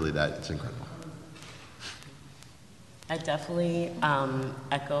 It's really that, it's incredible. I definitely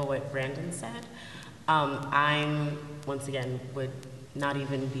echo what Brandon said. I'm, once again, would not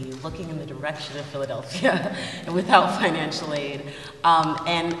even be looking in the direction of Philadelphia without financial aid.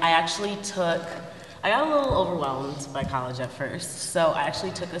 And I got a little overwhelmed by college at first, so I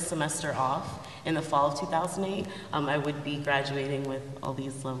actually took a semester off in the fall of 2008. I would be graduating with all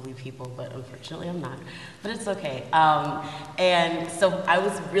these lovely people, but unfortunately I'm not, but it's okay. And so I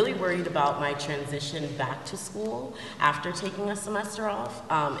was really worried about my transition back to school after taking a semester off,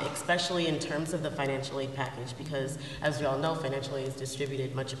 especially in terms of the financial aid package, because as we all know, financial aid is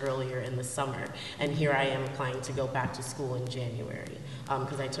distributed much earlier in the summer, and here I am applying to go back to school in January,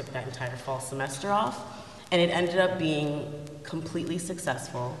 because I took that entire fall semester off, and it ended up being completely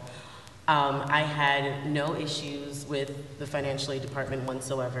successful. I had no issues with the financial aid department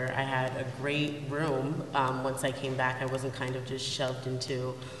whatsoever. I had a great room. Once I came back, I wasn't kind of just shoved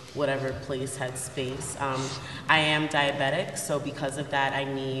into whatever place had space. I am diabetic, so because of that, I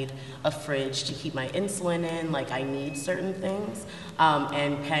need a fridge to keep my insulin in. Like, I need certain things.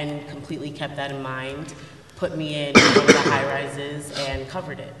 And Penn completely kept that in mind, put me in one of the high rises and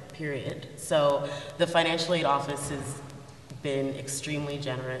covered it, period. So the financial aid office has been extremely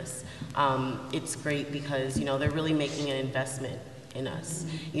generous. It's great because, you know, they're really making an investment in us.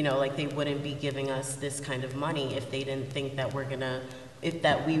 You know, like, they wouldn't be giving us this kind of money if they didn't think that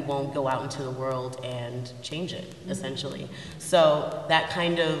that we won't go out into the world and change it, essentially. So that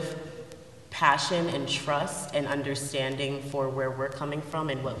kind of passion and trust and understanding for where we're coming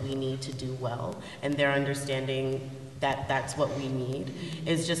from and what we need to do well, and their understanding that that's what we need,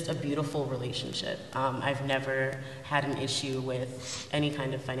 is just a beautiful relationship. I've never had an issue with any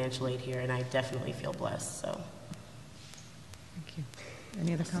kind of financial aid here, and I definitely feel blessed, so. Thank you.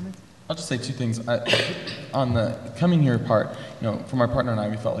 Any other comments? I'll just say two things. On the coming here part, you know, for my partner and I,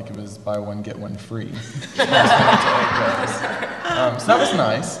 we felt like it was buy one, get one free. So that was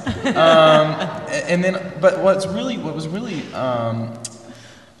nice. And then, but what was really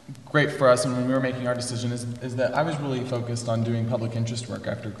great for us, and when we were making our decision, is that I was really focused on doing public interest work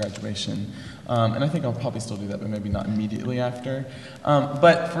after graduation, and I think I'll probably still do that, but maybe not immediately after.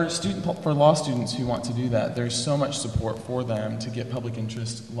 But for law students who want to do that, there's so much support for them to get public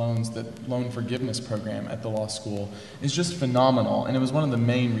interest loans. That loan forgiveness program at the law school is just phenomenal, and it was one of the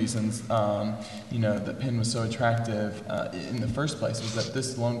main reasons, you know, that Penn was so attractive in the first place, was that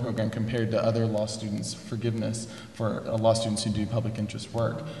this loan program, compared to other law students' forgiveness for law students who do public interest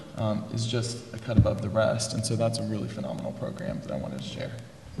work, is just a cut above the rest, and so that's a really phenomenal program that I wanted to share.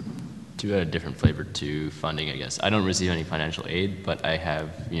 To add a different flavor to funding, I guess. I don't receive any financial aid, but I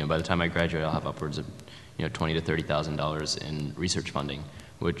have, you know, by the time I graduate, I'll have upwards of, you know, $20,000 to $30,000 in research funding,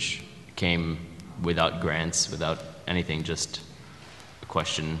 which came without grants, without anything, just a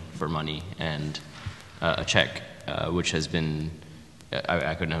question for money and a check, which has been,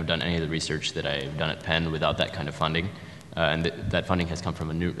 I couldn't have done any of the research that I've done at Penn without that kind of funding. And that funding has come from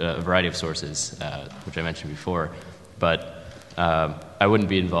a variety of sources, which I mentioned before. But I wouldn't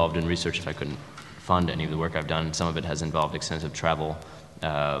be involved in research if I couldn't fund any of the work I've done. Some of it has involved extensive travel,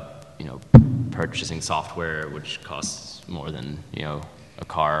 you know, purchasing software, which costs more than, you know, a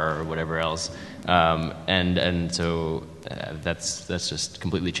car or whatever else. And so that's just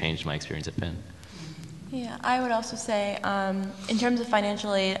completely changed my experience at Penn. Yeah, I would also say, in terms of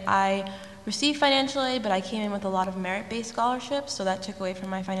financial aid, I received financial aid, but I came in with a lot of merit-based scholarships, so that took away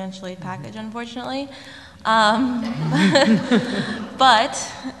from my financial aid package, unfortunately.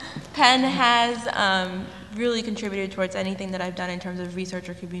 But Penn has really contributed towards anything that I've done in terms of research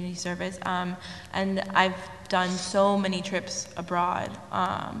or community service, and I've done so many trips abroad.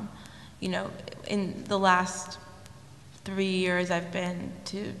 You know, in the last 3 years, I've been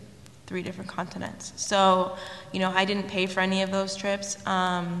to 3 different continents. So, you know, I didn't pay for any of those trips.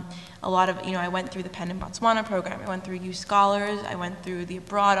 A lot of, you know, I went through the Penn in Botswana program, I went through Youth Scholars, I went through the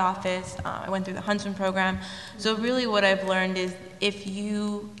Abroad Office, I went through the Huntsman program. So really what I've learned is if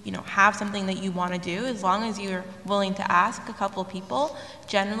you know, have something that you want to do, as long as you're willing to ask a couple people,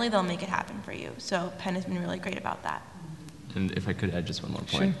 generally they'll make it happen for you. So Penn has been really great about that. And if I could add just one more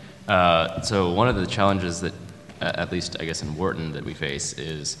point. Sure. So one of the challenges that, at least I guess in Wharton, that we face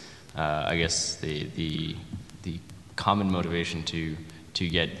is, I guess the common motivation to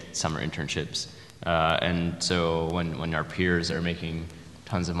get summer internships And so when our peers are making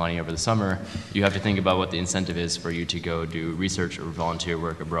tons of money over the summer, you have to think about what the incentive is for you to go do research or volunteer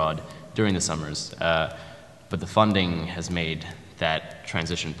work abroad during the summers. But the funding has made that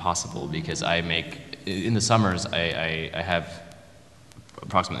transition possible because in the summers, I have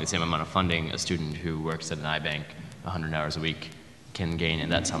approximately the same amount of funding a student who works at an iBank 100 hours a week can gain in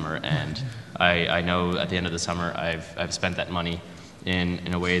that summer. And I know at the end of the summer, I've spent that money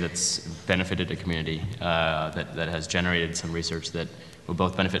in a way that's benefited a community, that has generated some research that will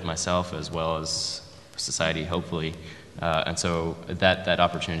both benefit myself as well as society, hopefully. And so that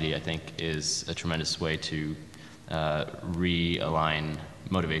opportunity, I think, is a tremendous way to realign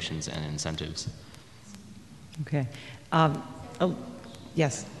motivations and incentives. Okay.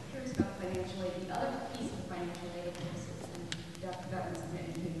 Yes. Curious about financial aid. The other piece of financial aid, of course, and veterans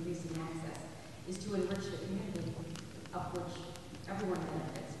commitment to increasing access, is to enrich the community, of which everyone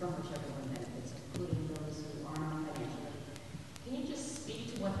benefits, from which everyone benefits, including those who are not financial aid. Can you just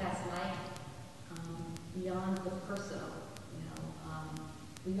speak to what that's like beyond the personal,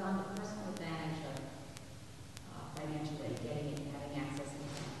 beyond the personal advantage of financial aid, getting it, having access,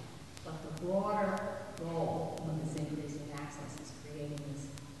 but the broader goal of this increasing access is creating this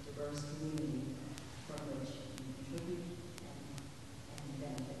diverse community from which you contribute and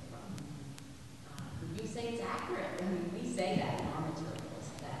benefit from. Would you say it's accurate? I mean, we say that in our materials,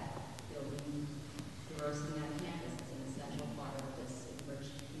 that building diversity on campus is an essential part of this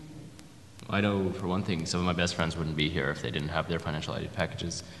enriched community. Well, I know, for one thing, some of my best friends wouldn't be here if they didn't have their financial aid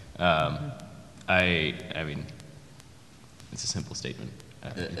packages. I mean, it's a simple statement.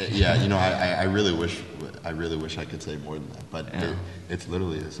 Yeah, I really wish I could say more than that, but yeah. It's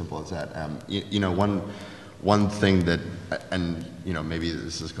literally as simple as that. One thing that, and maybe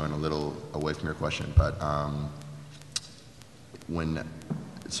this is going a little away from your question, but I went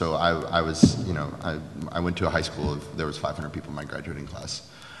to a high school there was 500 people in my graduating class,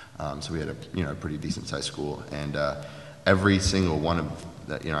 so we had a pretty decent sized school, and every single one of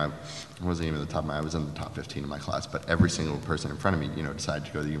that, I wasn't even at the top of I was in the top 15 in my class, but every single person in front of me, decided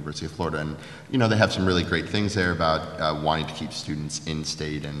to go to the University of Florida. And, they have some really great things there about wanting to keep students in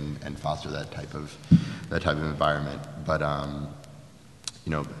state and foster that type of environment. But,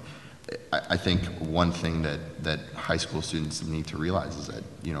 I think one thing that high school students need to realize is that,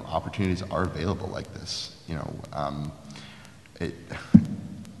 opportunities are available like this.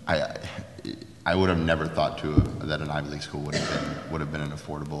 I would have never thought that an Ivy League school would have been an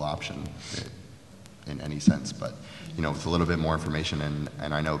affordable option in any sense. But with a little bit more information,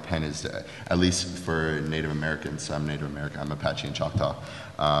 and I know Penn is, at least for Native Americans, I'm Native American, I'm Apache and Choctaw.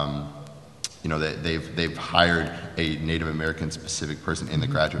 They've hired a Native American specific person in the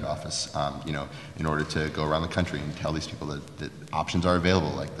graduate office, in order to go around the country and tell these people that options are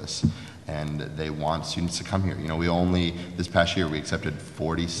available like this. And they want students to come here. This past year, we accepted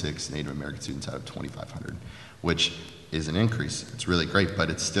 46 Native American students out of 2,500, which is an increase. It's really great, but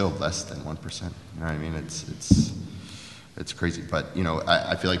it's still less than 1%. You know what I mean? It's crazy. But,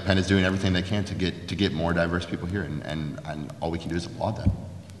 I feel like Penn is doing everything they can to get more diverse people here, and all we can do is applaud that.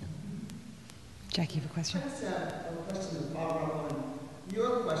 Jackie, you have a question? I just have a question to follow up on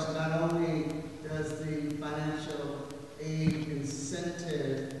your question. Not only does the financial aid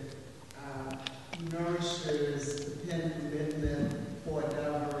incentive nourishes the Penn commitment for a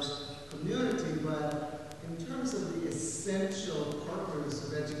diverse community, but in terms of the essential purpose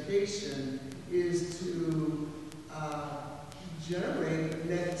of education is to generate the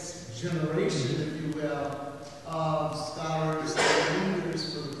next generation, if you will, of scholars and leaders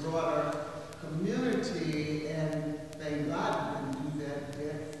for the broader community, and thank God we can do that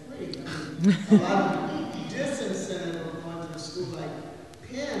debt-free. A lot of disincentive of going to a school like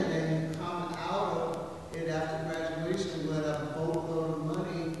Penn, then you come out of it after graduation with a boatload of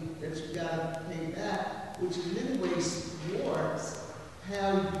money that you got to pay back, which in many ways thwarts how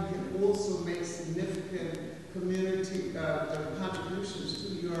you can also make significant community contributions to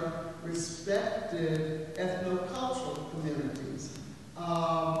your respective ethno-cultural communities,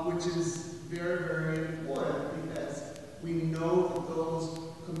 which is very, very important, because we know that those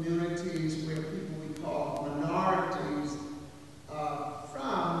communities where people we call minorities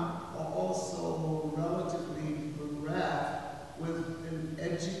from are also relatively bereft with an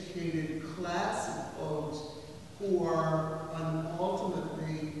educated class of folks who are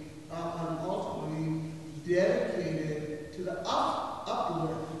ultimately dedicated to the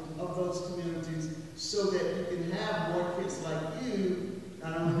upward of those communities, so that you can have more kids like you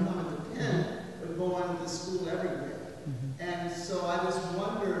not only coming to Penn, but going to school everywhere. And so I just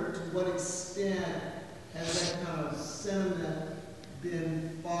wonder to what extent has that kind of sentiment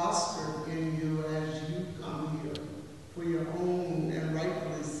been fostered in you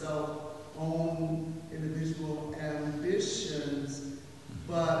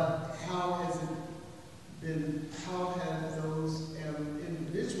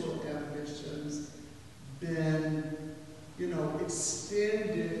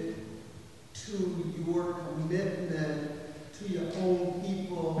to your commitment to your own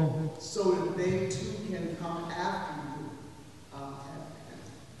people so that they too can come after you.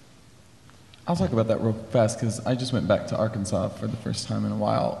 I'll talk about that real fast because I just went back to Arkansas for the first time in a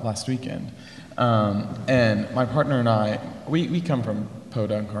while last weekend. And my partner and I, we come from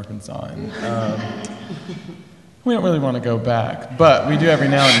Podunk, Arkansas, and we don't really want to go back, but we do every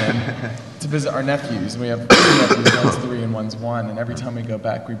now and then to visit our nephews. We have 2 nephews, one's 3 and one's 1, and every time we go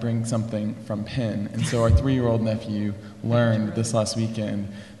back, we bring something from Penn. And so our 3-year-old nephew learned this last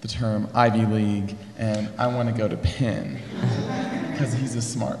weekend the term Ivy League, and I want to go to Penn. Because he's a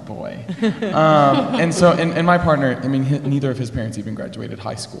smart boy. And so, and my partner, I mean, neither of his parents even graduated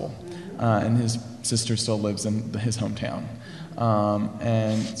high school. And his sister still lives in his hometown.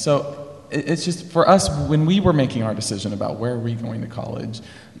 And so it's just, for us, when we were making our decision about where are we going to college,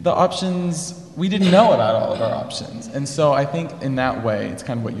 the options, we didn't know about all of our options. And so I think in that way, it's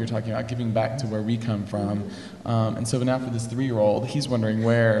kind of what you're talking about, giving back to where we come from. And so now for this 3-year-old, he's wondering,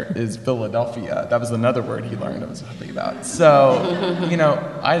 where is Philadelphia? That was another word he learned I was happy about. So, you know,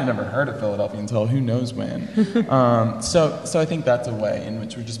 I had never heard of Philadelphia until who knows when. So I think that's a way in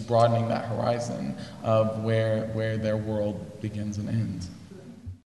which we're just broadening that horizon of where their world begins and ends.